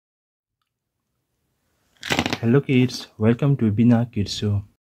Hello kids, welcome to Bina Kids Show.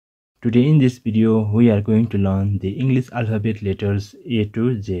 Today in this video we are going to learn the English alphabet letters A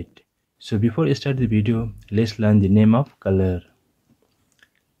to Z. So before I start the video, let's learn the name of color.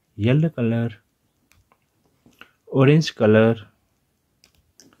 Yellow color, orange color,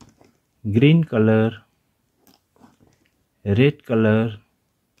 green color, red color,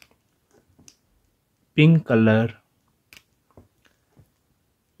 pink color,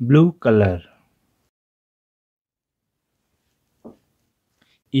 blue color.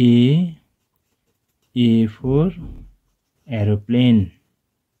 A for aeroplane.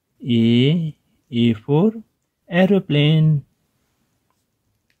 A for aeroplane.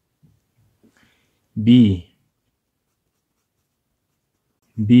 B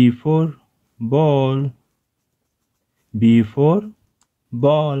for ball. B for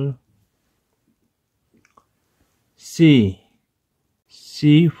ball. C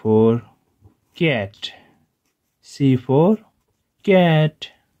for cat. C for cat.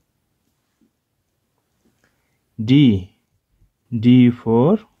 D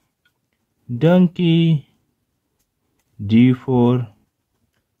for donkey. D for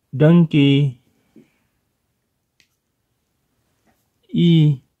donkey.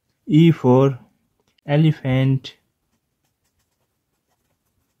 E for elephant.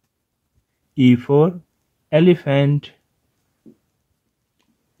 E for elephant.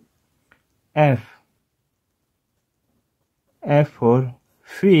 F for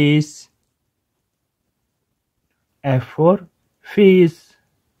fish. F for fish.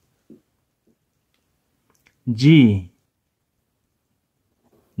 G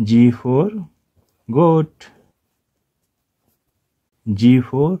for goat. G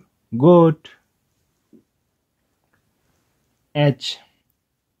for goat. H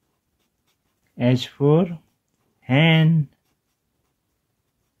for hen.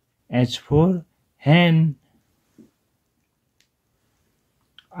 H for hen.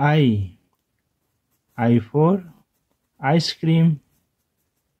 I for ice cream.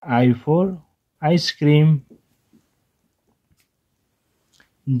 I for ice cream.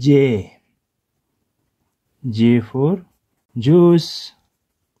 J for juice.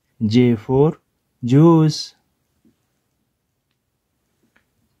 J for juice.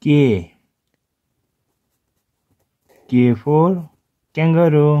 K for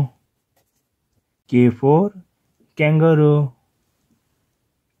kangaroo. K for kangaroo.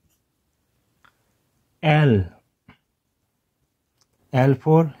 L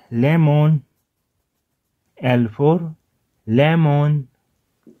for lemon. L for lemon.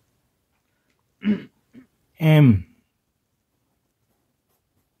 M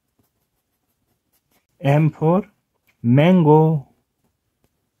for mango.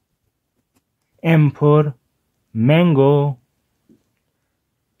 M for mango.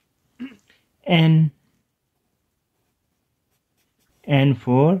 N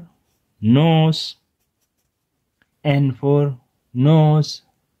for nose. N for nose.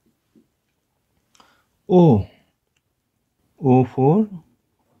 O for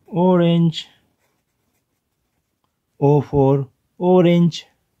orange. O for orange.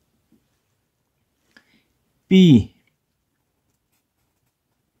 P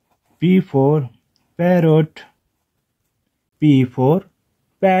for parrot. P for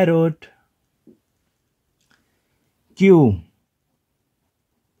parrot. Q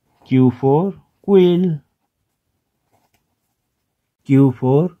for quill. Q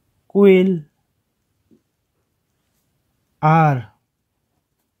for quill. R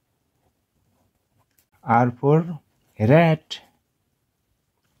for rat.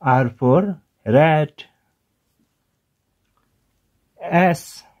 R for rat.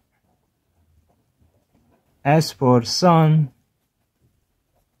 S for sun.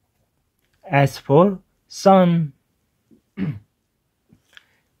 S for sun.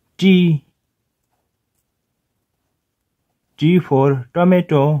 T for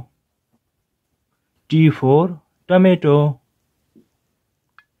tomato. T for tomato.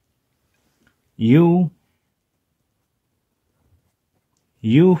 U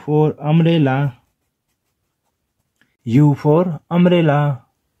for umbrella. U for umbrella.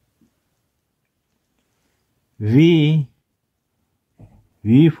 V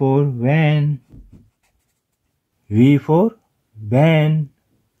for van. V for van.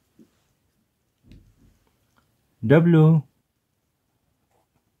 W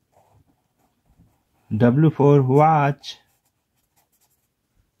for watch.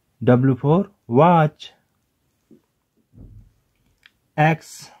 W for watch.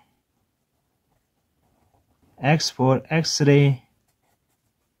 X for X-ray.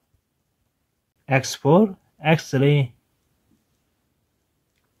 X for X-ray.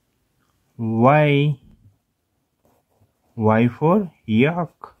 Y Y for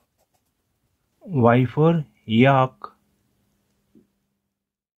yak. Y for yak.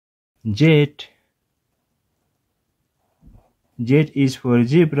 Z. Z is for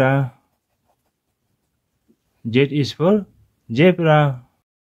zebra. Z is for zebra.